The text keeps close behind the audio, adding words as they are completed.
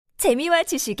재미와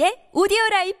지식의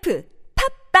오디오라이프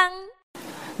팝빵.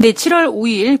 네, 7월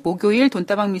 5일 목요일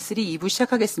돈다방 미쓰리 2부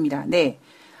시작하겠습니다. 네,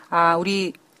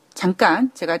 우리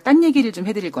잠깐 제가 딴 얘기를 좀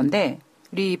해드릴 건데,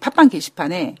 우리 팟빵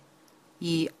게시판에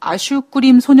이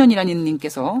아슈꾸림 소년이라는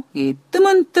님께서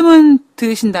뜨문뜨문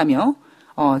들으신다며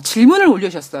질문을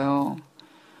올려주셨어요.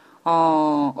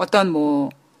 어떤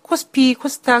코스피,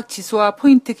 코스닥 지수와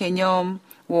포인트 개념,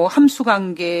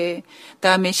 함수관계,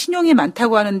 그다음에 신용이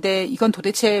많다고 하는데 이건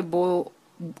도대체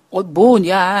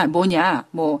뭐냐,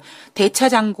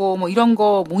 대차장고, 이런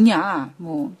거 뭐냐,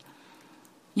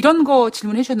 이런 거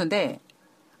질문해 주셨는데,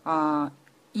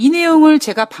 이 내용을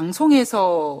제가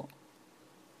방송에서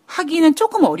하기는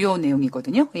조금 어려운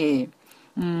내용이거든요. 예.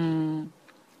 좀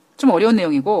어려운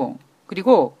내용이고,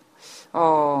 그리고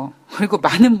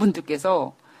많은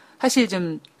분들께서 사실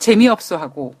좀 재미없어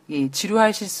하고,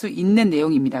 지루하실 수 있는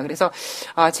내용입니다. 그래서,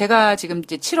 제가 지금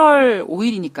이제 7월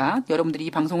 5일이니까, 여러분들이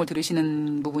이 방송을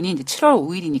들으시는 부분이 이제 7월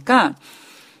 5일이니까,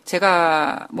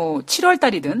 제가 7월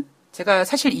달이든, 제가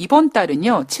사실 이번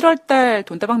달은요, 7월 달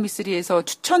돈다방 미쓰리에서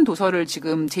추천 도서를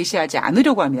지금 제시하지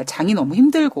않으려고 합니다. 장이 너무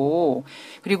힘들고,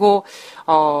 그리고,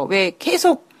 왜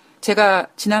계속 제가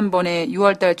지난번에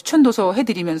 6월달 추천도서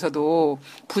해드리면서도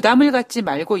부담을 갖지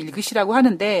말고 읽으시라고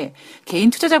하는데, 개인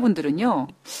투자자분들은요,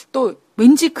 또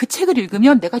왠지 그 책을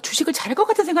읽으면 내가 주식을 잘할 것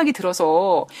같은 생각이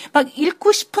들어서 막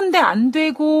읽고 싶은데 안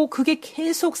되고 그게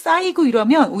계속 쌓이고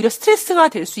이러면 오히려 스트레스가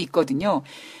될 수 있거든요.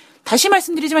 다시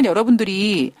말씀드리지만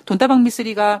여러분들이 돈다방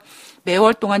미쓰리가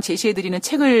매월 동안 제시해드리는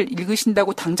책을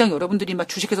읽으신다고 당장 여러분들이 막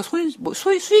주식에서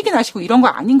수익이 나시고 이런 거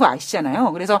아닌 거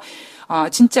아시잖아요. 그래서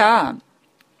진짜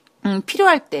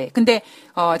필요할 때. 근데,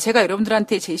 제가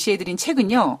여러분들한테 제시해드린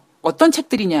책은요, 어떤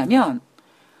책들이냐면,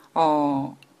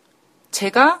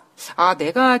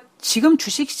 내가 지금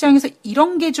주식시장에서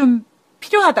이런 게 좀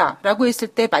필요하다라고 했을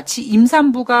때 마치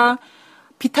임산부가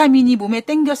비타민이 몸에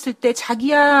땡겼을 때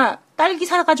자기야, 딸기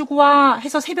사가지고 와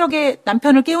해서 새벽에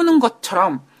남편을 깨우는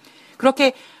것처럼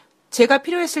그렇게 제가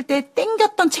필요했을 때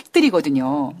땡겼던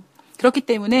책들이거든요. 그렇기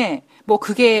때문에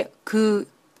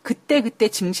그때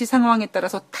증시 상황에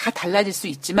따라서 다 달라질 수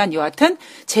있지만 여하튼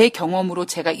제 경험으로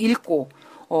제가 읽고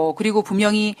그리고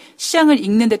분명히 시장을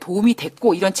읽는 데 도움이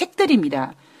됐고 이런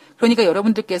책들입니다. 그러니까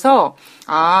여러분들께서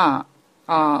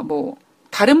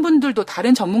다른 분들도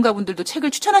다른 전문가분들도 책을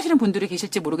추천하시는 분들이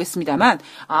계실지 모르겠습니다만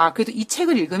그래도 이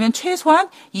책을 읽으면 최소한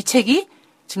이 책이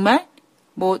정말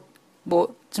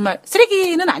정말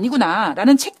쓰레기는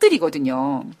아니구나라는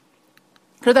책들이거든요.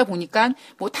 그러다 보니까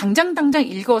당장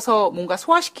읽어서 뭔가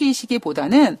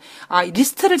소화시키시기보다는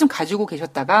리스트를 좀 가지고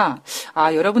계셨다가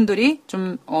여러분들이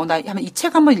좀 이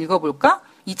책 한번 읽어볼까?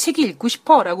 이 책이 읽고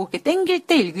싶어라고 그렇게 땡길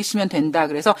때 읽으시면 된다.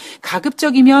 그래서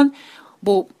가급적이면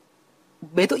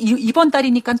이번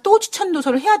달이니까 또 추천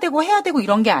도서를 해야 되고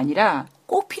이런 게 아니라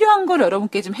꼭 필요한 걸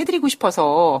여러분께 좀 해드리고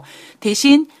싶어서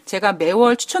대신 제가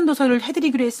매월 추천 도서를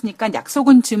해드리기로 했으니까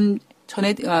약속은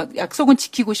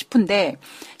지키고 싶은데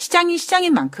시장이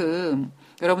시장인 만큼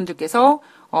여러분들께서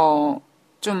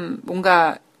좀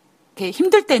뭔가 이렇게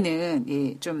힘들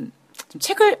때는 좀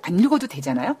책을 안 읽어도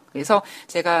되잖아요. 그래서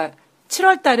제가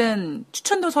 7월 달은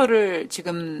추천 도서를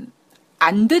지금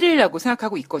안 드리려고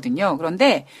생각하고 있거든요.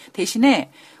 그런데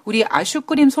대신에 우리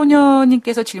아슈크림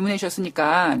소녀님께서 질문해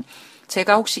주셨으니까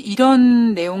제가 혹시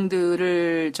이런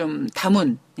내용들을 좀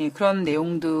그런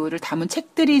내용들을 담은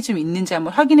책들이 좀 있는지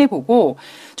한번 확인해 보고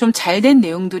좀 잘된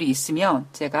내용들이 있으면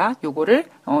제가 요거를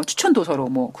추천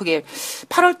도서로 그게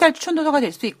 8월 달 추천 도서가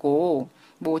될 수도 있고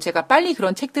제가 빨리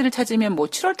그런 책들을 찾으면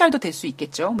 7월 달도 될 수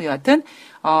있겠죠. 여하튼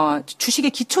주식에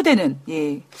기초되는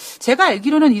제가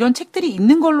알기로는 이런 책들이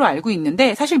있는 걸로 알고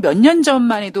있는데 사실 몇 년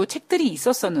전만 해도 책들이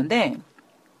있었었는데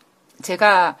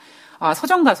제가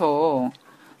서점 가서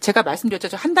제가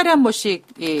말씀드렸죠. 한 달에 한 번씩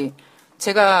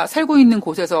제가 살고 있는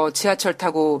곳에서 지하철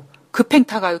타고 급행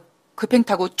타고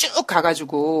쭉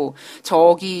가가지고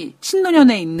저기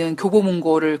신논현에 있는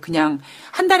교보문고를 그냥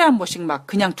한 달에 한 번씩 막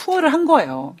그냥 투어를 한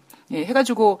거예요.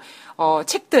 해가지고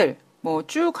책들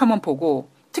쭉 한번 보고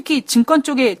특히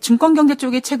증권경제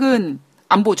쪽의 책은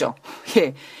안 보죠.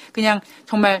 그냥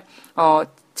정말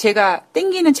제가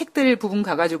땡기는 책들 부분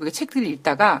가가지고 그 책들을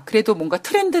읽다가 그래도 뭔가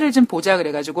트렌드를 좀 보자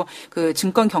그래가지고 그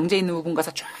증권 경제 있는 부분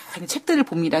가서 쫙 책들을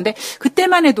봅니다. 근데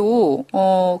그때만 해도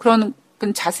그런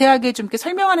자세하게 좀 이렇게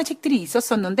설명하는 책들이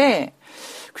있었었는데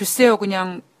글쎄요,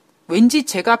 그냥 왠지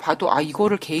제가 봐도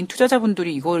이거를 개인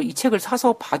투자자분들이 이 책을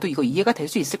사서 봐도 이거 이해가 될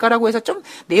수 있을까라고 해서 좀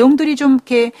내용들이 좀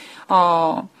이렇게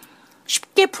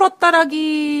쉽게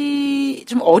풀었다라기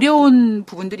좀 어려운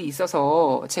부분들이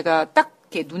있어서 제가 딱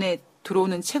이렇게 눈에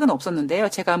들어오는 책은 없었는데요.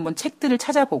 제가 한번 책들을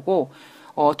찾아보고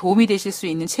도움이 되실 수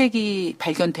있는 책이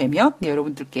발견되면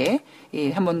여러분들께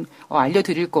한번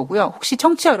알려드릴 거고요. 혹시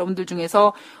청취자 여러분들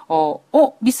중에서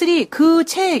미쓰리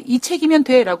이 책이면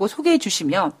돼라고 소개해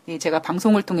주시면 제가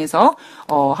방송을 통해서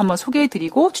한번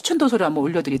소개해드리고 추천 도서를 한번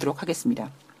올려드리도록 하겠습니다.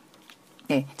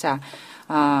 네, 자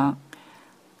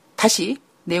다시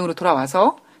내용으로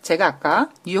돌아와서 제가 아까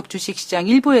뉴욕 주식시장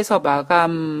 1부에서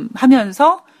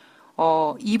마감하면서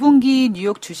 2분기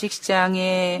뉴욕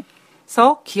주식시장에서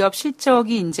기업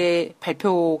실적이 이제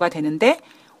발표가 되는데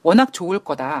워낙 좋을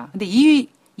거다. 근데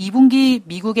 2분기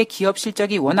미국의 기업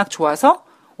실적이 워낙 좋아서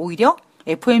오히려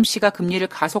FOMC가 금리를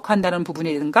가속한다는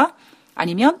부분이든가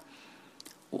아니면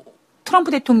트럼프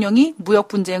대통령이 무역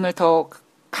분쟁을 더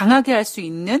강하게 할 수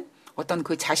있는 어떤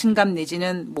그 자신감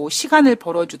내지는 뭐 시간을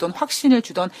벌어주던 확신을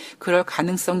주던 그럴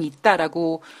가능성이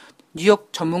있다라고 뉴욕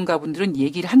전문가분들은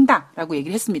얘기를 한다라고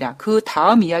얘기를 했습니다. 그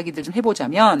다음 이야기들 좀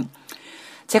해보자면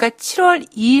제가 7월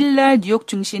 2일 날 뉴욕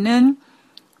증시는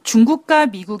중국과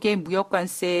미국의 무역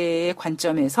관세의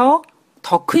관점에서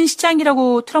더 큰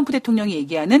시장이라고 트럼프 대통령이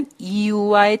얘기하는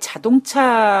EU와의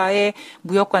자동차의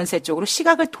무역 관세 쪽으로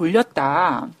시각을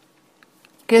돌렸다.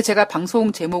 그래서 제가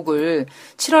방송 제목을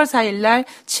 7월 4일 날,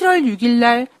 7월 6일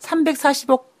날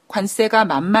 340억 관세가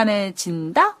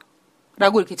만만해진다?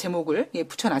 라고 이렇게 제목을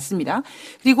붙여놨습니다.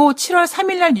 그리고 7월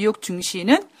 3일 날 뉴욕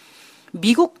증시는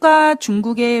미국과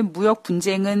중국의 무역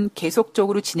분쟁은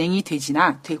계속적으로 진행이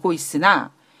되고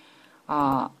있으나,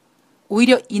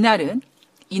 오히려 이날은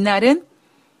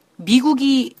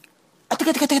미국이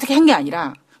어떻게 한 게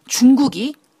아니라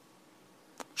중국이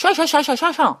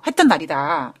샤샤샤샤샤 했던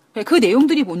날이다. 그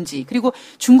내용들이 뭔지, 그리고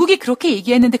중국이 그렇게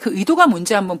얘기했는데 그 의도가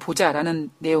뭔지 한번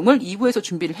보자라는 내용을 2부에서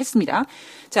준비를 했습니다.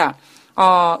 자,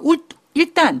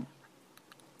 일단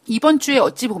이번 주에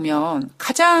어찌 보면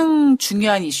가장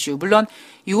중요한 이슈, 물론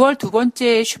 6월 두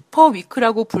번째 슈퍼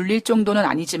위크라고 불릴 정도는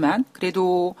아니지만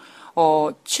그래도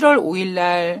 7월 5일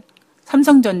날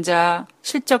삼성전자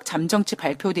실적 잠정치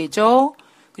발표되죠.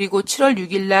 그리고 7월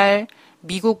 6일 날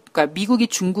미국이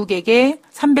중국에게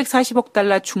 340억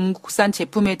달러 중국산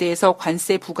제품에 대해서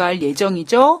관세 부과할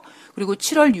예정이죠. 그리고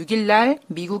 7월 6일 날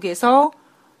미국에서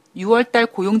 6월 달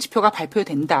고용 지표가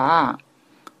발표된다.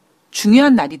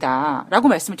 중요한 날이다라고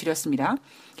말씀을 드렸습니다.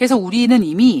 그래서 우리는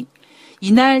이미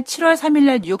이날 7월 3일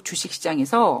날 뉴욕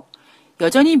주식시장에서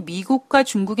여전히 미국과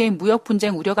중국의 무역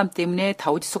분쟁 우려감 때문에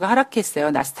다우지수가 하락했어요.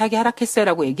 나스닥이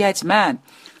하락했어요라고 얘기하지만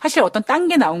사실 어떤 딴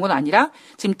게 나온 건 아니라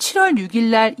지금 7월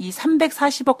 6일 날 이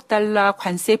 340억 달러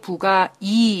관세 부과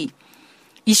이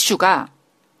이슈가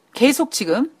계속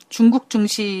지금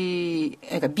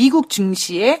그러니까 미국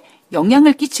증시에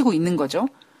영향을 끼치고 있는 거죠.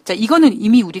 자, 이거는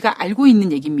이미 우리가 알고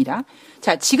있는 얘기입니다.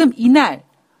 자, 지금 이날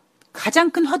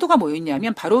가장 큰 화두가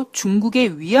뭐였냐면 바로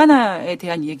중국의 위안화에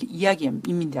대한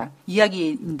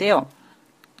이야기인데요.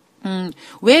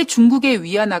 왜 중국의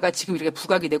위안화가 지금 이렇게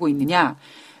부각이 되고 있느냐?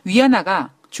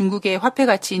 위안화가 중국의 화폐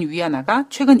가치인 위안화가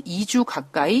최근 2주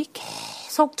가까이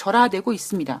계속 절하되고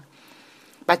있습니다.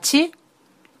 마치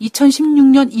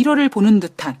 2016년 1월을 보는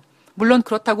듯한, 물론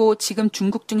그렇다고 지금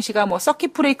중국 증시가 뭐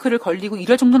서킷 브레이크를 걸리고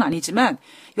이럴 정도는 아니지만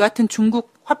여하튼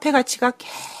중국 화폐 가치가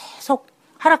계속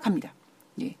하락합니다.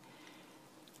 예.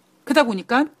 그러다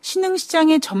보니까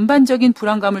신흥시장의 전반적인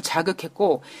불안감을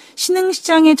자극했고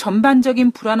신흥시장의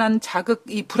전반적인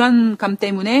이 불안감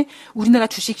때문에 우리나라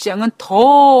주식시장은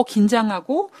더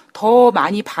긴장하고 더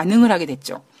많이 반응을 하게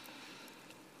됐죠.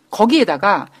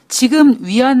 거기에다가 지금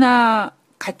위안화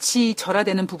같이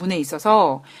절하되는 부분에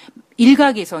있어서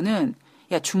일각에서는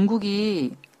야,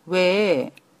 중국이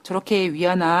왜 저렇게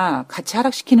위안화 같이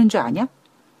하락시키는 줄 아냐?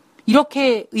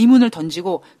 이렇게 의문을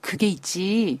던지고 그게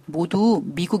있지. 모두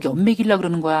미국 연맥이려고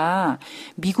그러는 거야.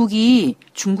 미국이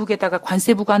중국에다가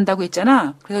관세 부과한다고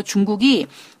했잖아. 그래서 중국이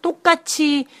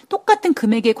똑같은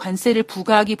금액의 관세를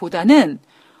부과하기보다는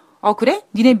그래?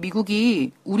 니네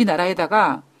미국이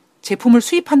우리나라에다가 제품을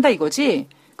수입한다 이거지?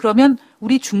 그러면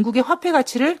우리 중국의 화폐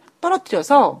가치를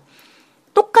떨어뜨려서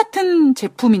똑같은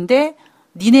제품인데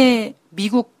니네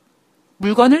미국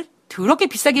물건을 더럽게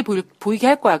비싸게 보이게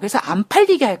할 거야. 그래서 안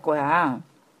팔리게 할 거야.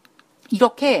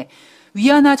 이렇게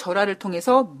위안화 절하를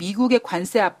통해서 미국의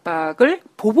관세 압박을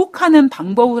보복하는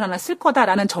방법을 하나 쓸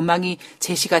거다라는 전망이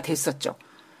제시가 됐었죠.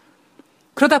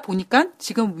 그러다 보니까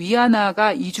지금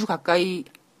위안화가 2주 가까이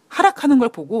하락하는 걸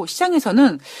보고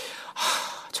시장에서는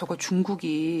저거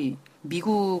중국이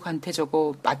미국한테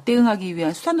저거 맞대응하기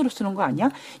위한 수단으로 쓰는 거 아니야?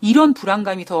 이런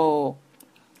불안감이 더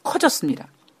커졌습니다.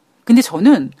 근데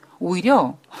저는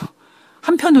오히려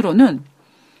한편으로는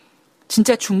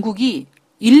진짜 중국이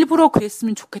일부러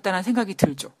그랬으면 좋겠다는 생각이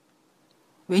들죠.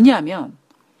 왜냐하면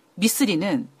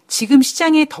미쓰리는 지금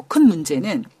시장의 더 큰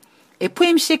문제는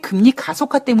FOMC의 금리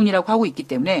가속화 때문이라고 하고 있기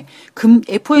때문에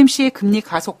FOMC의 금리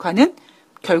가속화는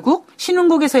결국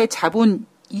신흥국에서의 자본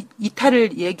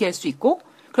이탈을 얘기할 수 있고,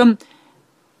 그럼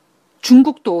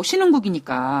중국도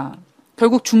신흥국이니까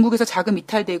결국 중국에서 자금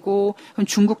이탈되고, 그럼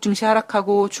중국 증시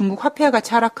하락하고 중국 화폐와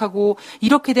같이 하락하고,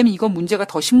 이렇게 되면 이건 문제가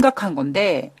더 심각한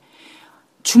건데,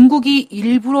 중국이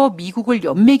일부러 미국을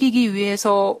연맥이기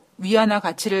위해서 위안화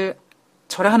가치를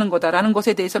절하하는 거다라는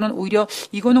것에 대해서는 오히려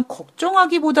이거는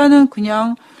걱정하기보다는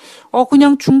그냥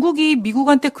중국이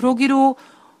미국한테 그러기로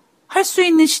할 수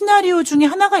있는 시나리오 중에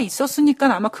하나가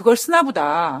있었으니까 아마 그걸 쓰나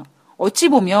보다. 어찌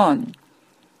보면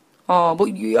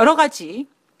여러 가지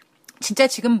진짜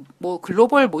지금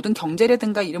글로벌 모든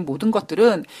경제라든가 이런 모든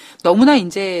것들은 너무나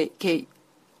이제 이렇게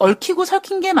얽히고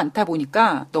설킨 게 많다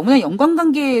보니까, 너무나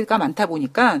연관관계가 많다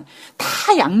보니까 다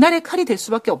양날의 칼이 될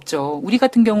수밖에 없죠. 우리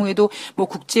같은 경우에도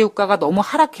국제유가가 너무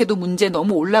하락해도 문제,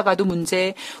 너무 올라가도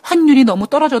문제, 환율이 너무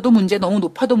떨어져도 문제, 너무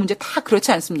높아도 문제, 다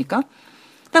그렇지 않습니까?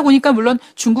 그러다 보니까 물론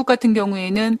중국 같은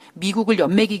경우에는 미국을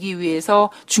연맥이기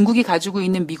위해서 중국이 가지고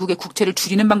있는 미국의 국채를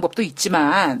줄이는 방법도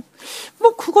있지만,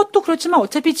 그것도 그렇지만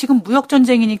어차피 지금 무역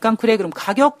전쟁이니까 그래, 그럼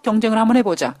가격 경쟁을 한번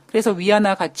해보자. 그래서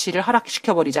위안화 가치를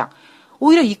하락시켜버리자.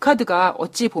 오히려 이 카드가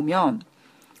어찌 보면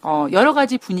여러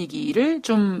가지 분위기를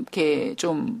좀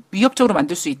위협적으로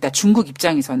만들 수 있다. 중국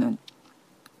입장에서는.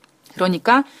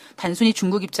 그러니까 단순히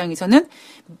중국 입장에서는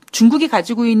중국이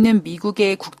가지고 있는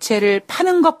미국의 국채를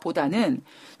파는 것보다는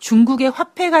중국의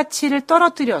화폐 가치를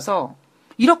떨어뜨려서,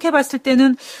 이렇게 봤을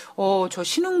때는 저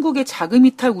신흥국의 자금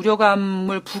이탈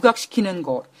우려감을 부각시키는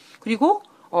것, 그리고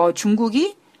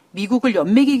중국이 미국을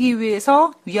연맥이기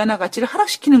위해서 위안화 가치를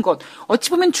하락시키는 것, 어찌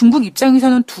보면 중국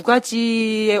입장에서는 두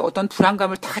가지의 어떤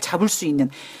불안감을 다 잡을 수 있는.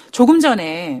 조금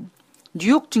전에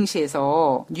뉴욕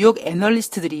증시에서 뉴욕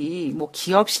애널리스트들이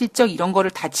기업 실적 이런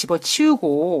거를 다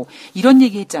집어치우고 이런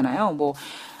얘기 했잖아요.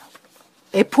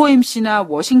 FOMC나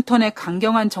워싱턴의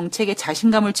강경한 정책에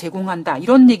자신감을 제공한다,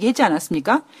 이런 얘기 하지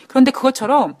않았습니까? 그런데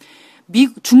그것처럼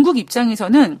중국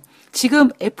입장에서는 지금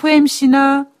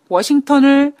FOMC나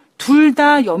워싱턴을 둘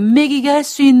다 연맥이게 할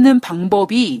수 있는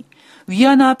방법이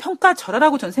위안화 평가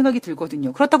절하라고 전 생각이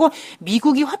들거든요. 그렇다고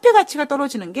미국이 화폐 가치가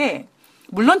떨어지는 게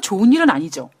물론 좋은 일은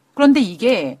아니죠. 그런데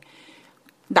이게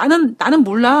나는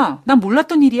몰라, 난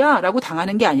몰랐던 일이야 라고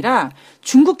당하는 게 아니라,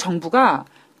 중국 정부가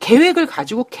계획을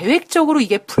가지고 계획적으로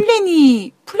이게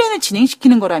플랜을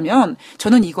진행시키는 거라면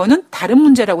저는 이거는 다른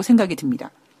문제라고 생각이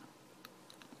듭니다.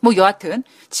 여하튼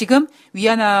지금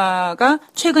위안화가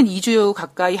최근 2주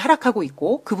가까이 하락하고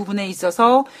있고, 그 부분에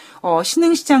있어서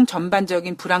신흥시장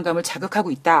전반적인 불안감을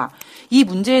자극하고 있다. 이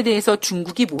문제에 대해서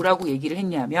중국이 뭐라고 얘기를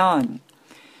했냐면,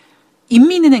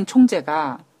 인민은행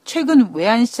총재가 최근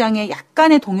외환시장에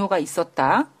약간의 동요가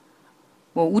있었다.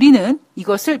 우리는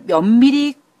이것을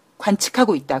면밀히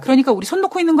관측하고 있다. 그러니까 우리 손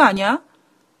놓고 있는 거 아니야?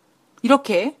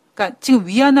 이렇게, 그러니까 지금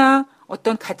위안화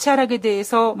어떤 가치 하락에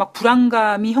대해서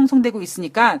불안감이 형성되고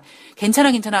있으니까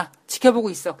괜찮아 지켜보고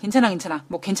있어, 괜찮아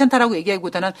괜찮다라고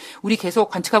얘기하기보다는 우리 계속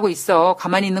관측하고 있어,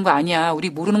 가만히 있는 거 아니야, 우리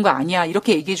모르는 거 아니야,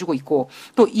 이렇게 얘기해주고 있고,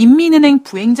 또 인민은행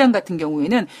부행장 같은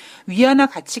경우에는 위안화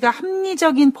가치가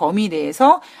합리적인 범위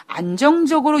내에서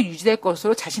안정적으로 유지될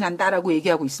것으로 자신한다라고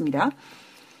얘기하고 있습니다.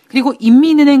 그리고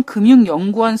인민은행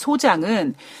금융연구원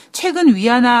소장은 최근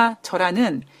위안화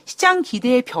절하는 시장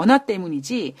기대의 변화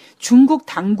때문이지 중국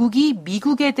당국이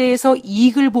미국에 대해서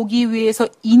이익을 보기 위해서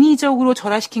인위적으로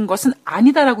절하시킨 것은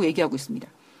아니다라고 얘기하고 있습니다.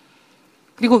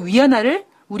 그리고 위안화를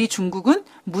우리 중국은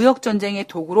무역전쟁의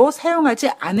도구로 사용하지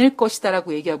않을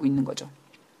것이다라고 얘기하고 있는 거죠.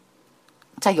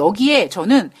 자, 여기에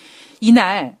저는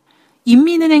이날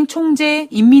인민은행 총재,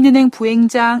 인민은행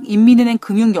부행장, 인민은행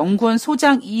금융연구원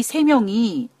소장 이 세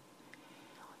명이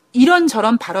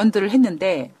이런저런 발언들을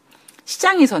했는데,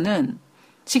 시장에서는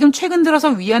지금 최근 들어서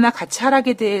위안화 가치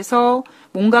하락에 대해서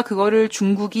뭔가 그거를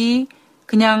중국이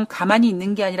그냥 가만히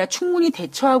있는 게 아니라 충분히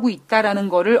대처하고 있다라는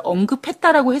거를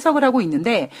언급했다라고 해석을 하고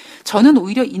있는데, 저는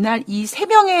오히려 이날 이 세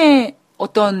명의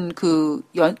어떤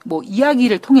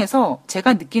이야기를 통해서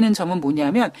제가 느끼는 점은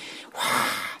뭐냐면, 와,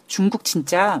 중국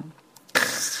진짜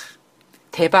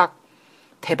대박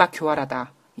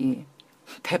교활하다. 예.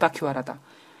 대박 교활하다.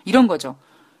 이런 거죠.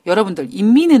 여러분들,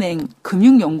 인민은행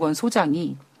금융연구원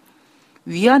소장이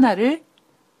위안화를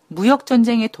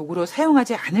무역전쟁의 도구로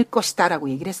사용하지 않을 것이다라고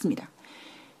얘기를 했습니다.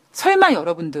 설마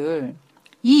여러분들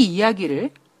이 이야기를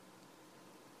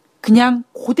그냥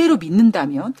그대로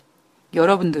믿는다면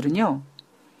여러분들은요,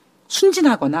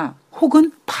 순진하거나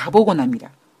혹은 바보거나입니다.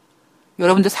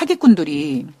 여러분들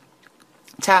사기꾼들이,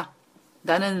 자,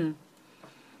 나는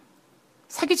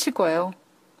사기칠 거예요.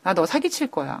 나 너 사기칠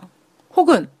거야.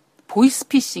 혹은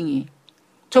보이스피싱이,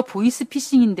 저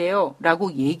보이스피싱인데요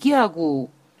라고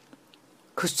얘기하고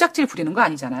그 수작질 부리는 거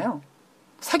아니잖아요.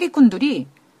 사기꾼들이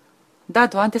나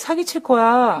너한테 사기칠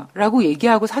거야 라고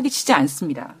얘기하고 사기치지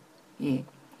않습니다. 예.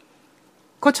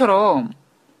 그것처럼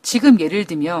지금 예를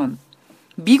들면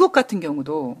미국 같은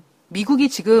경우도 미국이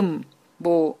지금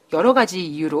뭐 여러 가지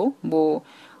이유로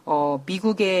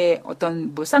미국의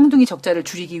어떤 뭐 쌍둥이 적자를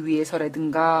줄이기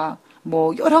위해서라든가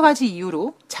뭐 여러 가지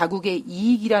이유로 자국의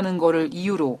이익이라는 거를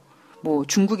이유로 뭐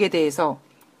중국에 대해서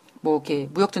뭐 이렇게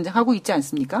무역 전쟁하고 있지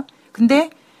않습니까? 근데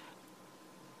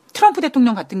트럼프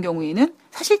대통령 같은 경우에는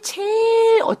사실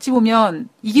제일 어찌 보면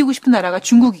이기고 싶은 나라가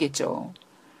중국이겠죠.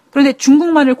 그런데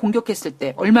중국만을 공격했을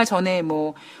때 얼마 전에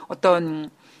뭐 어떤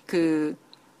그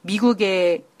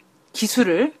미국의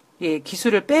기술을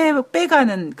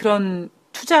빼가는 그런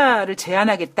투자를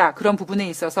제한하겠다. 그런 부분에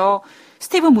있어서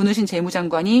스티븐 무누신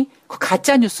재무장관이 그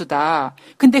가짜 뉴스다.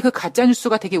 근데 그 가짜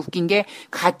뉴스가 되게 웃긴 게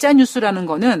가짜 뉴스라는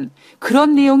거는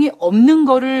그런 내용이 없는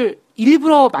거를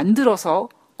일부러 만들어서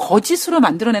거짓으로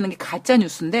만들어내는 게 가짜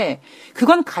뉴스인데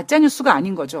그건 가짜 뉴스가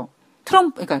아닌 거죠.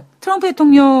 그러니까 트럼프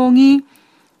대통령이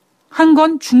한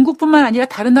건 중국뿐만 아니라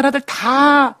다른 나라들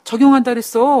다 적용한다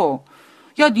그랬어.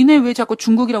 야, 니네 왜 자꾸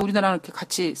중국이랑 우리나라랑 이렇게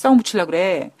같이 싸움 붙이려고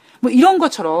그래? 뭐 이런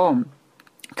것처럼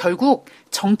결국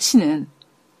정치는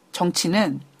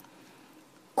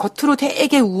겉으로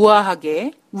되게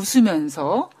우아하게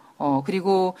웃으면서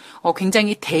그리고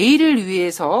굉장히 대의를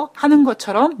위해서 하는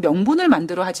것처럼 명분을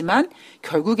만들어 하지만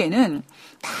결국에는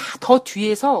다 더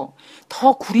뒤에서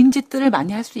더 구린 짓들을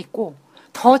많이 할 수 있고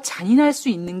더 잔인할 수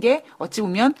있는 게 어찌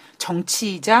보면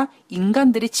정치이자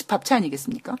인간들의 집합체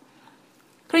아니겠습니까?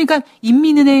 그러니까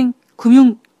인민은행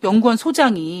금융연구원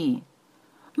소장이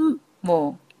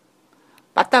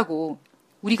맞다고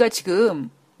우리가 지금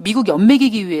미국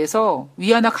연맥이기 위해서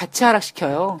위안화 가치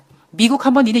하락시켜요. 미국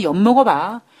한번 니네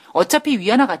엿먹어봐. 어차피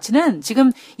위안화 가치는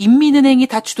지금 인민은행이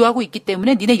다 주도하고 있기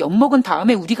때문에 니네 엿먹은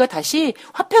다음에 우리가 다시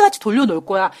화폐같이 돌려놓을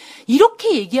거야.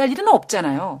 이렇게 얘기할 일은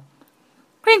없잖아요.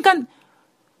 그러니까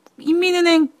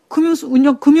인민은행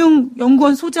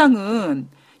금융연구원 소장은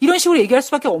이런 식으로 얘기할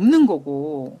수밖에 없는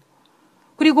거고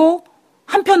그리고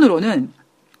한편으로는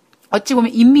어찌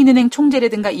보면 인민은행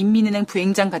총재라든가 인민은행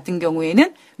부행장 같은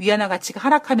경우에는 위안화 가치가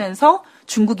하락하면서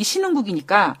중국이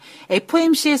신흥국이니까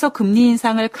FOMC에서 금리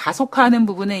인상을 가속화하는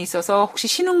부분에 있어서 혹시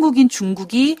신흥국인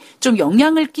중국이 좀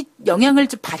영향을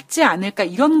좀 받지 않을까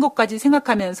이런 것까지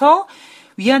생각하면서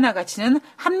위안화 가치는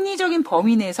합리적인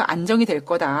범위 내에서 안정이 될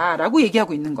거다라고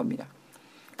얘기하고 있는 겁니다.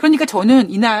 그러니까 저는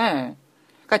이날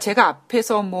그러니까 제가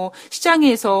앞에서 뭐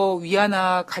시장에서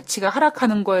위안화 가치가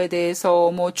하락하는 거에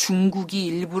대해서 뭐 중국이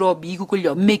일부러 미국을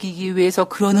연맥이기 위해서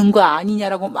그러는 거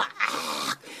아니냐라고 막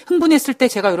흥분했을 때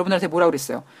제가 여러분들한테 뭐라고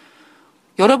그랬어요?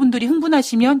 여러분들이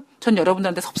흥분하시면 전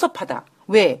여러분들한테 섭섭하다.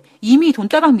 왜? 이미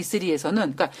돈다방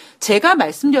미쓰리에서는 그러니까 제가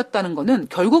말씀드렸다는 거는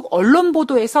결국 언론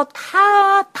보도에서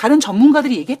다 다른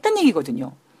전문가들이 얘기했다는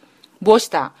얘기거든요.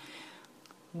 무엇이다?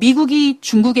 미국이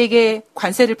중국에게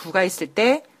관세를 부과했을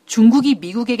때 중국이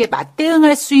미국에게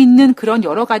맞대응할 수 있는 그런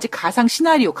여러 가지 가상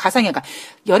시나리오, 그러니까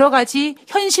여러 가지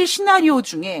현실 시나리오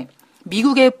중에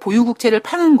미국의 보유국채를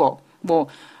파는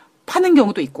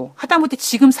경우도 있고, 하다못해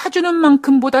지금 사주는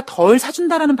만큼보다 덜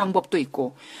사준다라는 방법도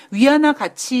있고, 위안화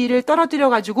가치를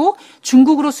떨어뜨려가지고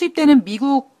중국으로 수입되는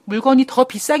미국 물건이 더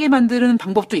비싸게 만드는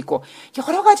방법도 있고,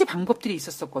 여러 가지 방법들이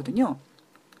있었었거든요.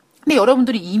 근데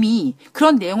여러분들이 이미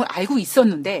그런 내용을 알고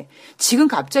있었는데 지금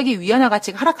갑자기 위안화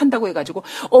가치가 하락한다고 해가지고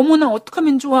어머나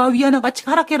어떡하면 좋아 위안화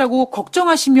가치가 하락해라고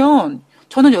걱정하시면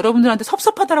저는 여러분들한테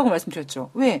섭섭하다라고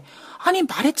말씀드렸죠. 왜? 아니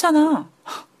말했잖아.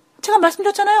 제가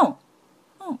말씀드렸잖아요.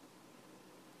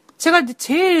 제가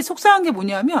제일 속상한 게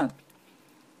뭐냐면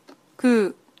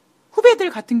그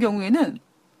후배들 같은 경우에는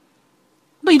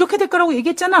너 이렇게 될 거라고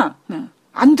얘기했잖아.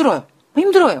 안 들어요.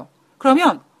 힘들어요.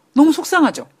 그러면 너무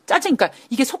속상하죠. 그러니까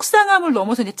이게 속상함을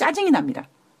넘어서 이제 짜증이 납니다.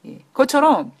 예.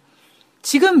 그것처럼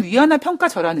지금 위안화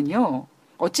평가절하는요,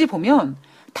 어찌 보면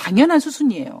당연한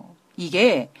수순이에요.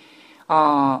 이게,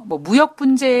 무역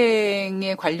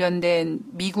분쟁에 관련된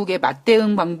미국의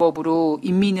맞대응 방법으로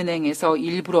인민은행에서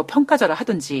일부러 평가절하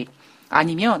하든지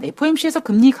아니면 FOMC에서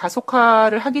금리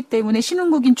가속화를 하기 때문에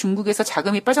신흥국인 중국에서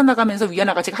자금이 빠져나가면서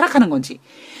위안화 가치가 하락하는 건지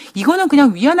이거는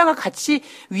그냥 위안화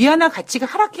가치가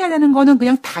하락해야 되는 거는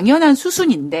그냥 당연한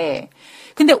수순인데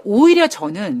근데 오히려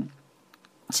저는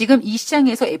지금 이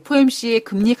시장에서 FOMC의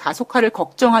금리 가속화를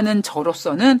걱정하는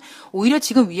저로서는 오히려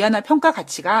지금 위안화 평가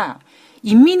가치가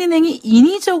인민은행이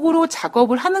인위적으로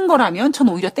작업을 하는 거라면 전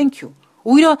오히려 땡큐.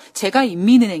 오히려 제가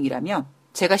인민은행이라면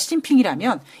제가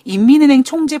시진핑이라면 인민은행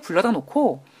총재 불러다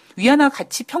놓고 위안화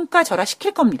가치 평가절하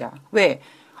시킬 겁니다. 왜?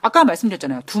 아까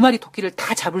말씀드렸잖아요. 두 마리 토끼를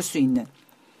다 잡을 수 있는.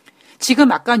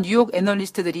 지금 아까 뉴욕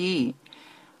애널리스트들이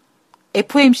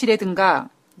FOMC라든가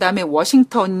그다음에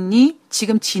워싱턴이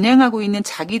지금 진행하고 있는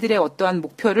자기들의 어떠한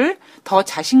목표를 더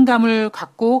자신감을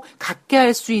갖게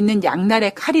할 수 있는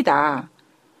양날의 칼이다.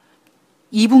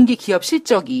 2분기 기업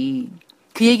실적이.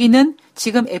 그 얘기는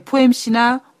지금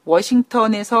FOMC나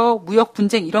워싱턴에서 무역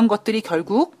분쟁 이런 것들이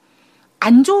결국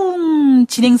안 좋은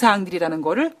진행 사항들이라는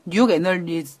거를 뉴욕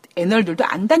애널들도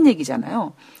안다는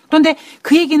얘기잖아요. 그런데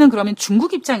그 얘기는 그러면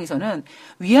중국 입장에서는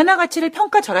위안화 가치를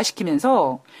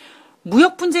평가절하시키면서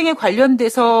무역 분쟁에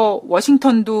관련돼서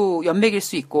워싱턴도 연맥일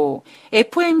수 있고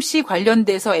FOMC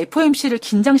관련돼서 FOMC를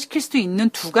긴장시킬 수도 있는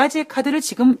두 가지의 카드를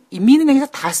지금 인민은행에서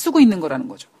다 쓰고 있는 거라는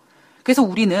거죠. 그래서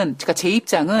그러니까 제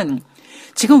입장은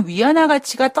지금 위안화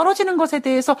가치가 떨어지는 것에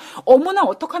대해서 어머나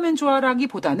어떡하면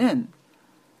좋아라기보다는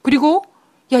그리고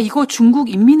야 이거 중국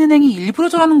인민은행이 일부러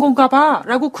저러는 건가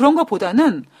봐라고 그런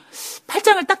거보다는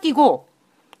팔짱을 딱 끼고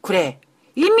그래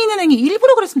인민은행이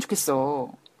일부러 그랬으면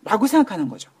좋겠어 라고 생각하는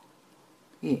거죠.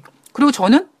 예. 그리고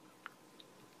저는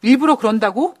일부러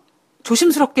그런다고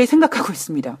조심스럽게 생각하고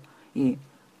있습니다. 예.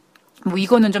 뭐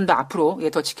이거는 좀 더 앞으로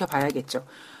더 지켜봐야겠죠.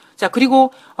 자,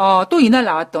 그리고 또 이날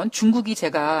나왔던 중국이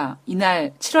제가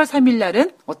이날 7월 3일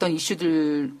날은 어떤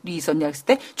이슈들이 있었냐 했을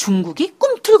때 중국이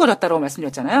꿈틀거렸다고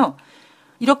말씀드렸잖아요.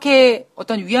 이렇게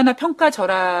어떤 위안화 평가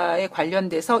절하에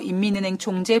관련돼서 인민은행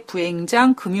총재,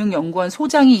 부행장, 금융연구원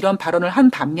소장이 이런 발언을 한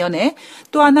반면에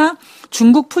또 하나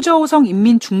중국 푸저오성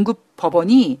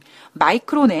인민중급법원이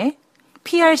마이크론의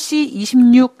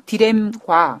PRC26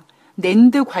 디램과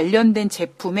낸드 관련된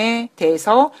제품에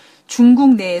대해서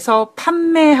중국 내에서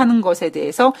판매하는 것에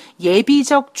대해서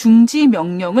예비적 중지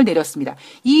명령을 내렸습니다.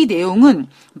 이 내용은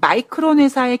마이크론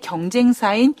회사의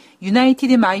경쟁사인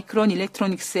유나이티드 마이크론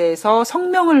일렉트로닉스에서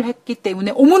성명을 했기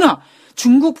때문에 어머나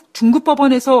중국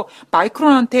법원에서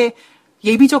마이크론한테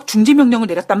예비적 중지 명령을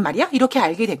내렸단 말이야? 이렇게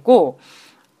알게 됐고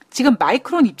지금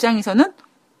마이크론 입장에서는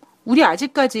우리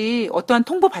아직까지 어떠한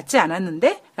통보 받지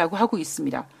않았는데? 라고 하고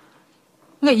있습니다.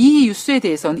 그러니까 이 뉴스에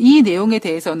대해서는, 이 내용에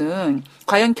대해서는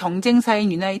과연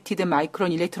경쟁사인 유나이티드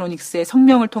마이크론 일렉트로닉스의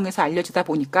성명을 통해서 알려지다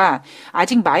보니까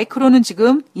아직 마이크론은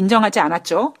지금 인정하지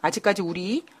않았죠. 아직까지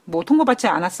우리 뭐 통보받지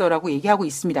않았어라고 얘기하고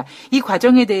있습니다. 이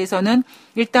과정에 대해서는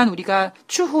일단 우리가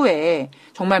추후에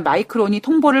정말 마이크론이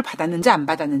통보를 받았는지 안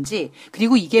받았는지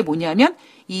그리고 이게 뭐냐면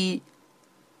이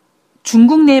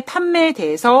중국 내 판매에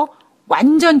대해서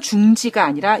완전 중지가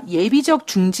아니라 예비적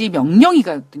중지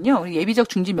명령이거든요. 예비적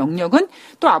중지 명령은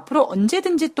또 앞으로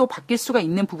언제든지 또 바뀔 수가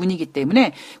있는 부분이기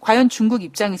때문에 과연 중국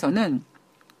입장에서는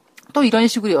또 이런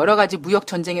식으로 여러 가지 무역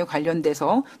전쟁에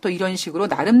관련돼서 또 이런 식으로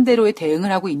나름대로의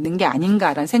대응을 하고 있는 게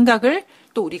아닌가라는 생각을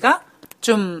또 우리가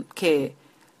좀 이렇게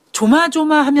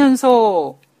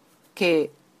조마조마하면서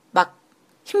이렇게 막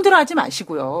힘들어하지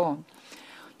마시고요.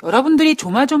 여러분들이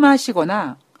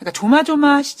조마조마하시거나 그러니까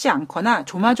조마조마하시지 않거나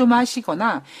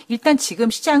조마조마하시거나 일단 지금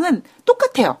시장은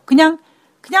똑같아요. 그냥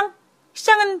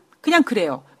시장은 그냥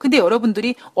그래요. 근데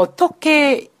여러분들이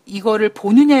어떻게 이거를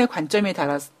보느냐의 관점에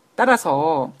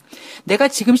따라서 내가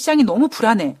지금 시장이 너무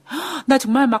불안해. 나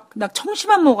정말 나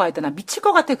청심환 먹어야 돼. 나 미칠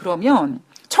것 같아. 그러면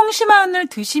청심환을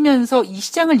드시면서 이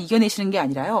시장을 이겨내시는 게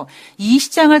아니라요. 이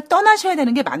시장을 떠나셔야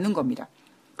되는 게 맞는 겁니다.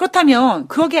 그렇다면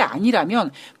그게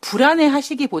아니라면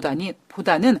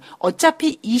불안해하시기보다는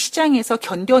어차피 이 시장에서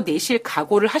견뎌내실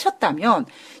각오를 하셨다면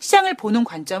시장을 보는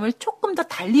관점을 조금 더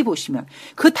달리 보시면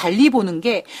그 달리 보는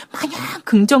게 마냥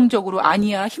긍정적으로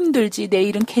아니야 힘들지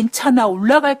내일은 괜찮아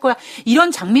올라갈 거야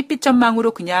이런 장밋빛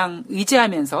전망으로 그냥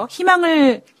의지하면서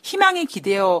희망에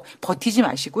기대어 버티지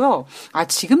마시고요.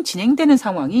 지금 진행되는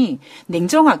상황이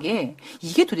냉정하게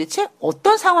이게 도대체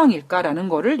어떤 상황일까라는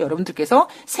거를 여러분들께서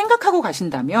생각하고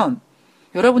가신다면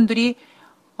여러분들이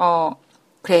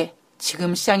그래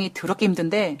지금 시장이 더럽게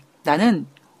힘든데 나는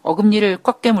어금니를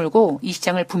꽉 깨물고 이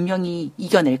시장을 분명히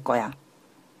이겨낼 거야.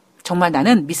 정말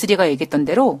나는 미쓰리가 얘기했던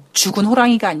대로 죽은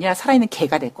호랑이가 아니라 살아있는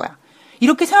개가 될 거야.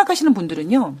 이렇게 생각하시는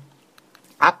분들은요.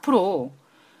 앞으로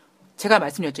제가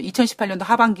말씀드렸죠. 2018년도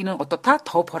하반기는 어떻다?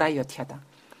 더 버라이어티하다.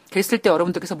 그랬을 때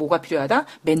여러분들께서 뭐가 필요하다?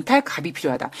 멘탈 갑이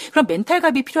필요하다. 그럼 멘탈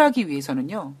갑이 필요하기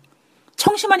위해서는요.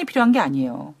 청심환이 필요한 게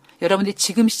아니에요. 여러분들이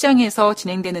지금 시장에서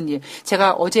진행되는 일,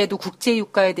 제가 어제도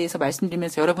국제유가에 대해서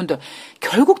말씀드리면서 여러분들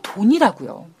결국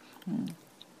돈이라고요.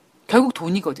 결국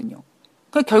돈이거든요.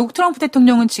 그러니까 결국 트럼프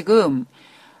대통령은 지금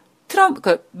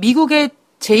그러니까 미국의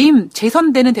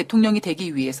재선되는 대통령이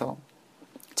되기 위해서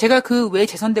제가 그 왜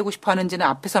재선되고 싶어 하는지는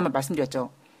앞에서 한번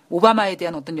말씀드렸죠. 오바마에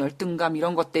대한 어떤 열등감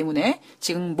이런 것 때문에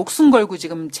지금 목숨 걸고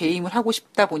지금 재임을 하고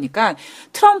싶다 보니까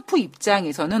트럼프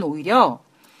입장에서는 오히려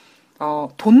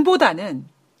돈보다는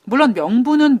물론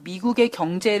명분은 미국의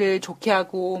경제를 좋게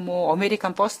하고 뭐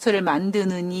아메리칸 퍼스트를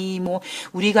만드느니 뭐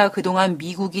우리가 그동안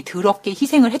미국이 더럽게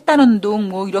희생을 했다는 둥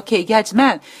뭐 이렇게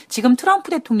얘기하지만 지금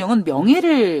트럼프 대통령은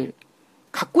명예를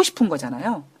갖고 싶은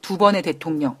거잖아요. 두 번의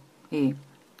대통령. 예.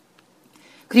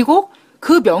 그리고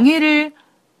그 명예를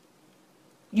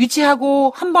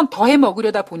유지하고 한 번 더 해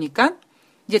먹으려다 보니까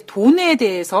이제 돈에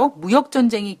대해서 무역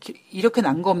전쟁이 이렇게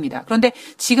난 겁니다. 그런데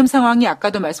지금 상황이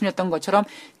아까도 말씀드렸던 것처럼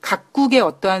각국의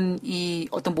어떤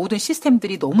모든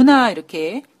시스템들이 너무나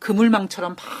이렇게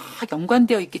그물망처럼 막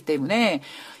연관되어 있기 때문에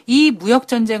이 무역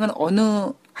전쟁은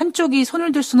어느 한쪽이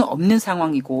손을 들 수는 없는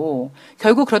상황이고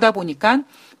결국 그러다 보니까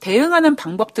대응하는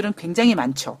방법들은 굉장히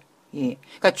많죠. 예.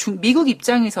 그러니까 미국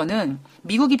입장에서는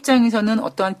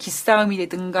어떠한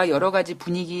기싸움이라든가 여러 가지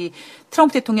분위기,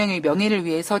 트럼프 대통령의 명예를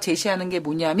위해서 제시하는 게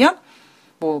뭐냐면,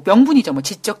 뭐, 명분이죠. 뭐,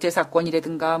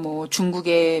 지적재산권이라든가, 뭐,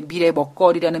 중국의 미래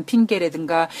먹거리라는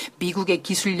핑계라든가, 미국의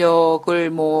기술력을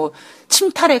뭐,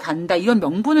 침탈해 간다, 이런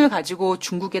명분을 가지고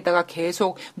중국에다가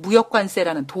계속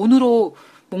무역관세라는 돈으로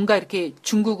뭔가 이렇게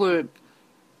중국을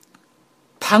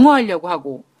방어하려고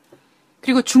하고,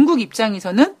 그리고 중국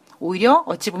입장에서는 오히려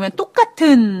어찌 보면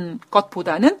똑같은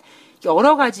것보다는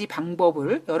여러 가지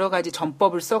방법을, 여러 가지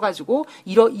전법을 써가지고,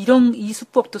 이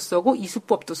수법도 쓰고, 이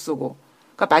수법도 쓰고.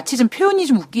 그러니까 마치 좀 표현이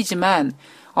좀 웃기지만,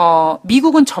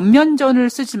 미국은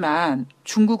전면전을 쓰지만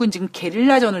중국은 지금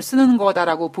게릴라전을 쓰는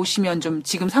거다라고 보시면 좀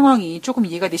지금 상황이 조금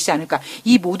이해가 되시지 않을까.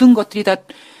 이 모든 것들이 다,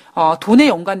 돈에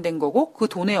연관된 거고, 그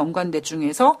돈에 연관된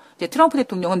중에서 이제 트럼프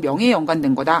대통령은 명예에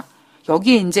연관된 거다.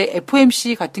 여기에 이제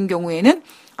FOMC 같은 경우에는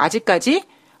아직까지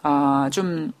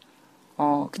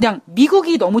그냥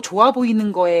미국이 너무 좋아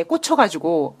보이는 거에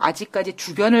꽂혀가지고 아직까지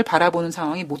주변을 바라보는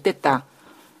상황이 못 됐다.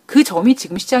 그 점이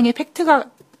지금 시장의 팩트가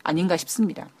아닌가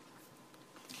싶습니다.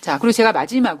 자, 그리고 제가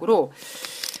마지막으로,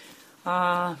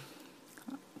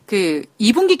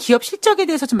 2분기 기업 실적에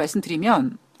대해서 좀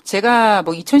말씀드리면, 제가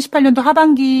뭐 2018년도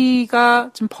하반기가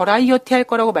좀 버라이어티 할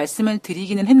거라고 말씀을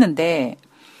드리기는 했는데,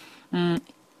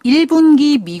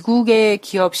 1분기 미국의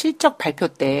기업 실적 발표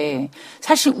때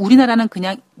사실 우리나라는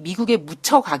그냥 미국에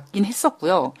묻혀가긴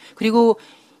했었고요. 그리고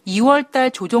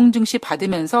 2월달 조정증시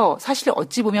받으면서 사실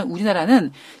어찌 보면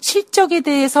우리나라는 실적에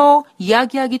대해서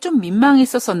이야기하기 좀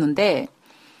민망했었었는데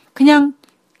그냥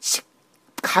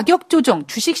가격 조정,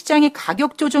 주식시장의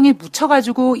가격 조정에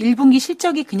묻혀가지고 1분기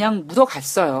실적이 그냥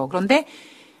묻어갔어요. 그런데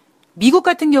미국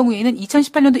같은 경우에는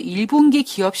 2018년도 1분기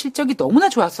기업 실적이 너무나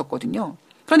좋았었거든요.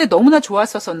 그런데 너무나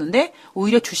좋았었는데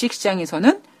오히려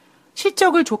주식시장에서는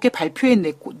실적을 좋게 발표해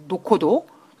놓고도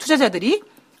투자자들이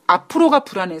앞으로가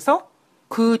불안해서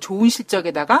그 좋은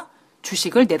실적에다가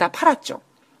주식을 내다 팔았죠.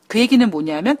 그 얘기는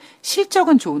뭐냐면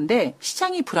실적은 좋은데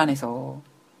시장이 불안해서.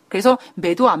 그래서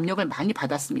매도 압력을 많이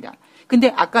받았습니다.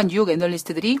 근데 아까 뉴욕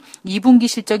애널리스트들이 2분기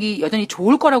실적이 여전히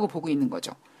좋을 거라고 보고 있는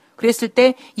거죠. 그랬을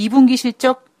때 2분기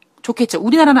실적 좋겠죠.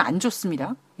 우리나라는 안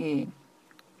좋습니다. 예.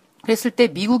 그랬을 때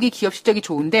미국의 기업 실적이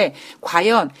좋은데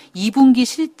과연 2분기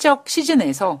실적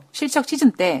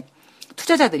시즌 때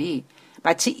투자자들이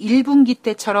마치 1분기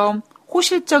때처럼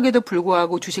호실적에도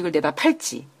불구하고 주식을 내다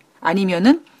팔지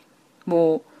아니면은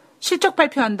뭐 실적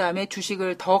발표한 다음에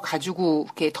주식을 더 가지고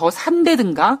이렇게 더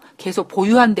산다든가 계속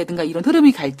보유한다든가 이런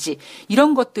흐름이 갈지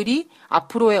이런 것들이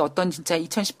앞으로의 어떤 진짜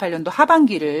 2018년도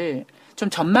하반기를 좀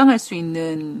전망할 수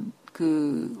있는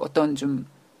그 어떤 좀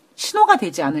신호가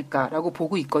되지 않을까라고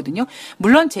보고 있거든요.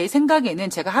 물론 제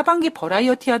생각에는 제가 하반기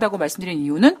버라이어티하다고 말씀드린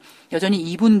이유는 여전히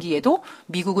 2분기에도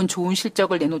미국은 좋은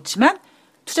실적을 내놓지만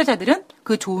투자자들은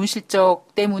그 좋은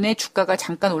실적 때문에 주가가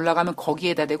잠깐 올라가면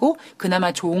거기에다 대고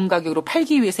그나마 좋은 가격으로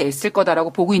팔기 위해서 애쓸 거다라고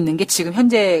보고 있는 게 지금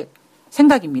현재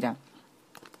생각입니다.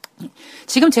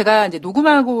 지금 제가 이제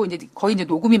녹음하고 이제 거의 이제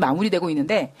녹음이 마무리되고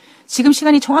있는데 지금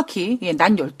시간이 정확히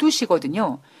낮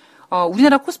 12시거든요.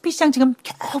 우리나라 코스피 시장 지금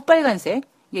겨우 빨간색.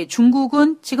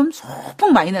 중국은 지금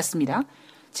소폭 많이 났습니다.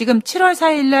 지금 7월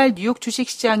 4일 날 뉴욕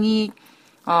주식시장이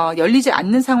열리지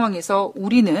않는 상황에서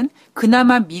우리는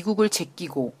그나마 미국을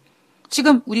제끼고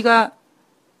지금 우리가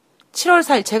 7월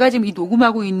 4일 제가 지금 이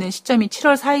녹음하고 있는 시점이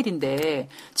 7월 4일인데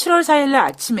 7월 4일 날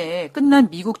아침에 끝난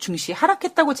미국 증시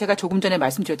하락했다고 제가 조금 전에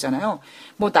말씀드렸잖아요.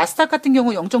 뭐 나스닥 같은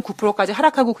경우 0.9%까지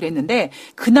하락하고 그랬는데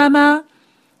그나마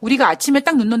우리가 아침에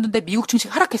딱 눈 떴는데 미국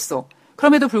증시가 하락했어.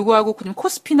 그럼에도 불구하고 그냥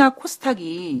코스피나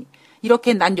코스닥이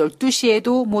이렇게 낮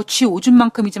 12시에도 뭐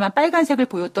G5준만큼이지만 빨간색을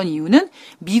보였던 이유는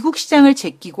미국 시장을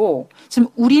제끼고 지금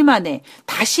우리만의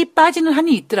다시 빠지는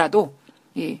한이 있더라도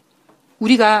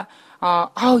우리가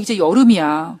이제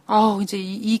여름이야. 이제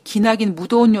이 기나긴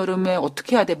무더운 여름에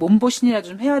어떻게 해야 돼? 몸보신이라도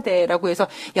좀 해야 돼. 라고 해서,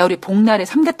 야, 우리 복날에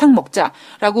삼계탕 먹자.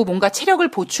 라고 뭔가 체력을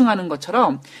보충하는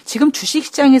것처럼 지금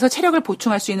주식시장에서 체력을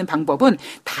보충할 수 있는 방법은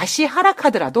다시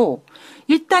하락하더라도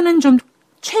일단은 좀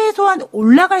최소한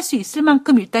올라갈 수 있을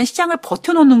만큼 일단 시장을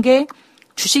버텨놓는 게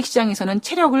주식시장에서는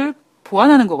체력을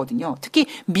보완하는 거거든요. 특히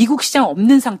미국 시장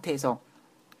없는 상태에서.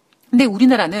 근데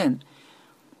우리나라는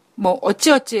뭐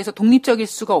어찌어찌해서 독립적일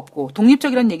수가 없고,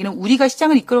 독립적이라는 얘기는 우리가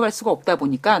시장을 이끌어갈 수가 없다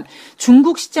보니까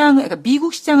중국 시장, 그러니까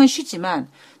미국 시장은 쉬지만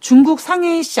중국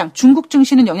상해 시장, 중국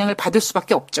증시는 영향을 받을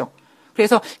수밖에 없죠.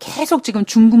 그래서 계속 지금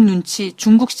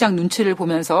중국 시장 눈치를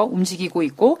보면서 움직이고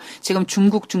있고, 지금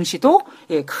중국 증시도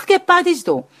크게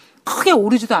빠지지도 크게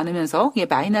오르지도 않으면서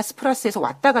마이너스 플러스에서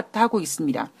왔다 갔다 하고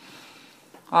있습니다.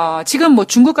 지금 뭐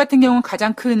중국 같은 경우는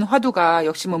가장 큰 화두가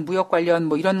역시 뭐 무역 관련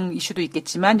뭐 이런 이슈도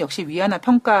있겠지만 역시 위안화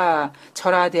평가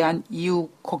절하에 대한 이유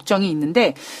걱정이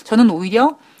있는데, 저는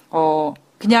오히려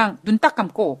그냥 눈 딱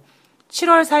감고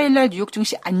 7월 4일 날 뉴욕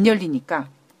증시 안 열리니까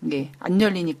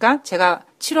제가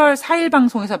 7월 4일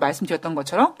방송에서 말씀드렸던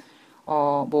것처럼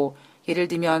뭐 예를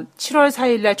들면 7월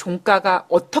 4일 날 종가가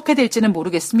어떻게 될지는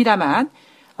모르겠습니다만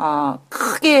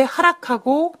크게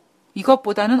하락하고,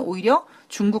 이것보다는 오히려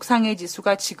중국 상해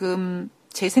지수가 지금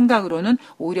제 생각으로는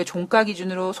오히려 종가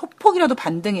기준으로 소폭이라도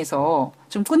반등해서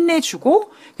좀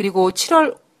끝내주고, 그리고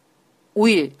 7월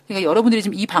 5일, 그러니까 여러분들이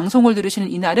지금 이 방송을 들으시는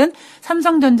이날은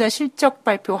삼성전자 실적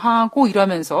발표하고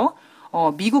이러면서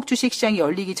미국 주식시장이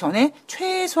열리기 전에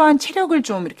최소한 체력을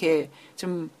좀 이렇게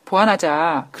좀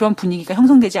보완하자, 그런 분위기가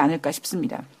형성되지 않을까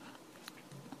싶습니다.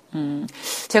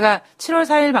 제가 7월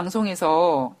 4일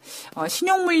방송에서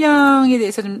신용 물량에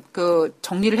대해서 좀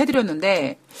정리를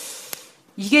해드렸는데,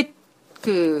 이게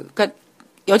그러니까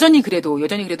여전히 그래도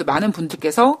많은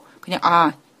분들께서 그냥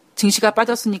증시가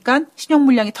빠졌으니까 신용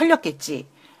물량이 털렸겠지.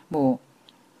 뭐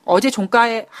어제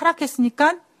종가에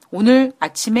하락했으니까 오늘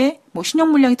아침에 뭐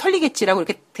신용 물량이 털리겠지라고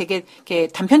이렇게 되게 이렇게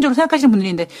단편적으로 생각하시는 분들이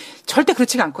있는데 절대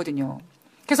그렇지가 않거든요.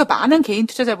 그래서 많은 개인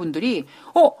투자자분들이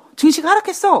증시가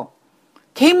하락했어.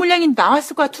 개인 물량이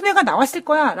나왔을 거야. 투매가 나왔을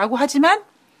거야. 라고 하지만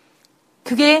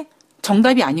그게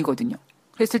정답이 아니거든요.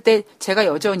 그랬을 때 제가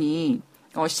여전히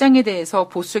시장에 대해서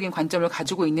보수적인 관점을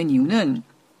가지고 있는 이유는,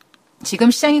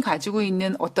 지금 시장이 가지고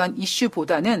있는 어떠한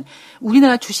이슈보다는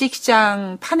우리나라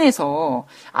주식시장 판에서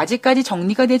아직까지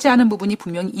정리가 되지 않은 부분이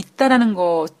분명히 있다라는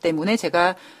것 때문에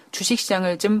제가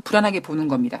주식시장을 좀 불안하게 보는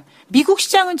겁니다. 미국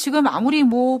시장은 지금 아무리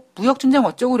뭐 무역전쟁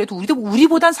어쩌고 그래도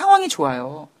우리보단 상황이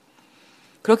좋아요.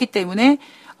 그렇기 때문에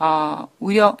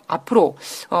오히려 앞으로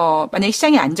만약에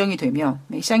시장이 안정이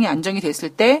됐을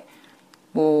때,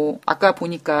 뭐 아까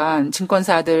보니까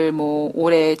증권사들 뭐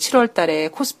올해 7월 달에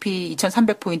코스피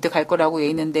 2,300포인트 갈 거라고 돼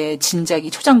있는데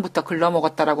진작이 초장부터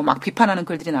글러먹었다라고 막 비판하는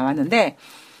글들이 나왔는데,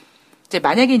 이제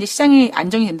만약에 이제 시장이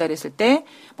안정이 된다 그랬을 때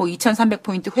뭐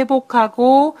 2,300포인트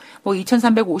회복하고 뭐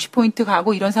 2,350포인트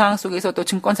가고 이런 상황 속에서 또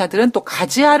증권사들은 또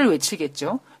가지아를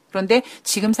외치겠죠. 그런데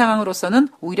지금 상황으로서는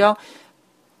오히려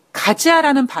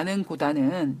가지아라는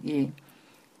반응보다는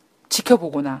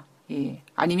지켜보거나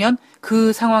아니면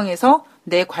그 상황에서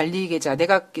내 관리 계좌,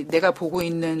 내가 보고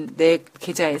있는 내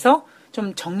계좌에서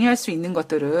좀 정리할 수 있는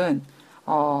것들은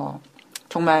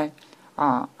정말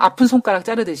아픈 손가락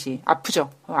자르듯이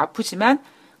아프죠. 아프지만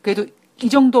그래도 이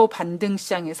정도 반등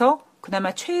시장에서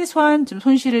그나마 최소한 좀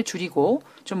손실을 줄이고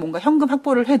좀 뭔가 현금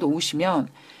확보를 해 놓으시면,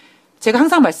 제가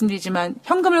항상 말씀드리지만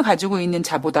현금을 가지고 있는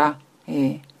자보다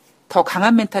더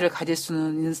강한 멘탈을 가질 수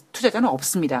있는 투자자는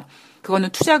없습니다. 그거는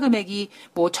투자 금액이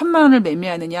뭐 1,000만 원을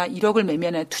매매하느냐 1억을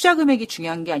매매하느냐 투자 금액이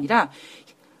중요한 게 아니라,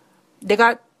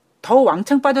 내가 더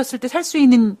왕창 빠졌을 때 살 수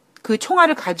있는 그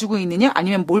총알을 가지고 있느냐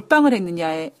아니면 몰빵을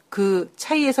했느냐의 그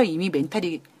차이에서 이미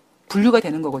멘탈이 분류가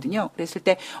되는 거거든요. 그랬을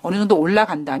때 어느 정도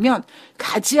올라간다면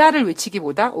가지아를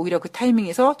외치기보다 오히려 그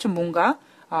타이밍에서 좀 뭔가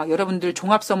여러분들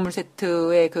종합 선물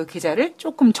세트의 그 계좌를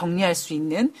조금 정리할 수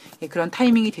있는 그런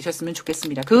타이밍이 되셨으면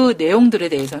좋겠습니다. 그 내용들에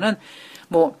대해서는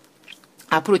뭐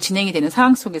앞으로 진행이 되는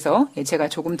상황 속에서 제가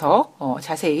조금 더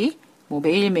자세히 뭐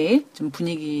매일매일 좀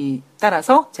분위기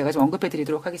따라서 제가 좀 언급해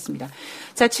드리도록 하겠습니다.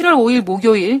 자, 7월 5일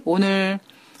목요일 오늘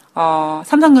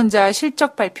삼성전자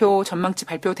실적 발표 전망치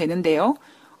발표되는데요.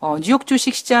 뉴욕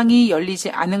주식 시장이 열리지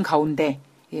않은 가운데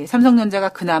삼성전자가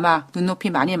그나마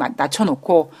눈높이 많이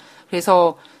낮춰놓고,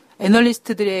 그래서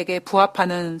애널리스트들에게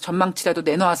부합하는 전망치라도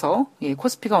내놓아서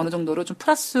코스피가 어느 정도로 좀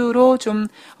플러스로 좀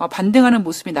반등하는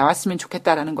모습이 나왔으면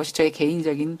좋겠다라는 것이 저의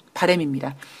개인적인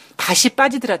바람입니다. 다시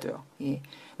빠지더라도요.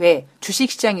 왜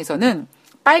주식시장에서는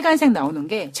빨간색 나오는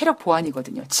게 체력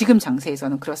보완이거든요. 지금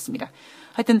장세에서는 그렇습니다.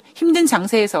 하여튼 힘든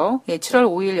장세에서 7월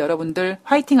 5일 여러분들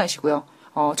화이팅 하시고요.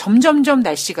 점점점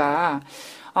날씨가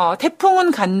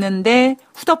태풍은 갔는데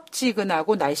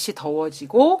후덥지근하고 날씨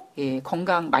더워지고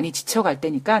건강 많이 지쳐갈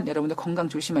때니까 여러분들 건강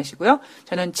조심하시고요.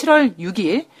 저는 7월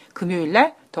 6일 금요일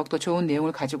날 더욱더 좋은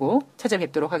내용을 가지고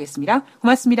찾아뵙도록 하겠습니다.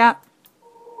 고맙습니다.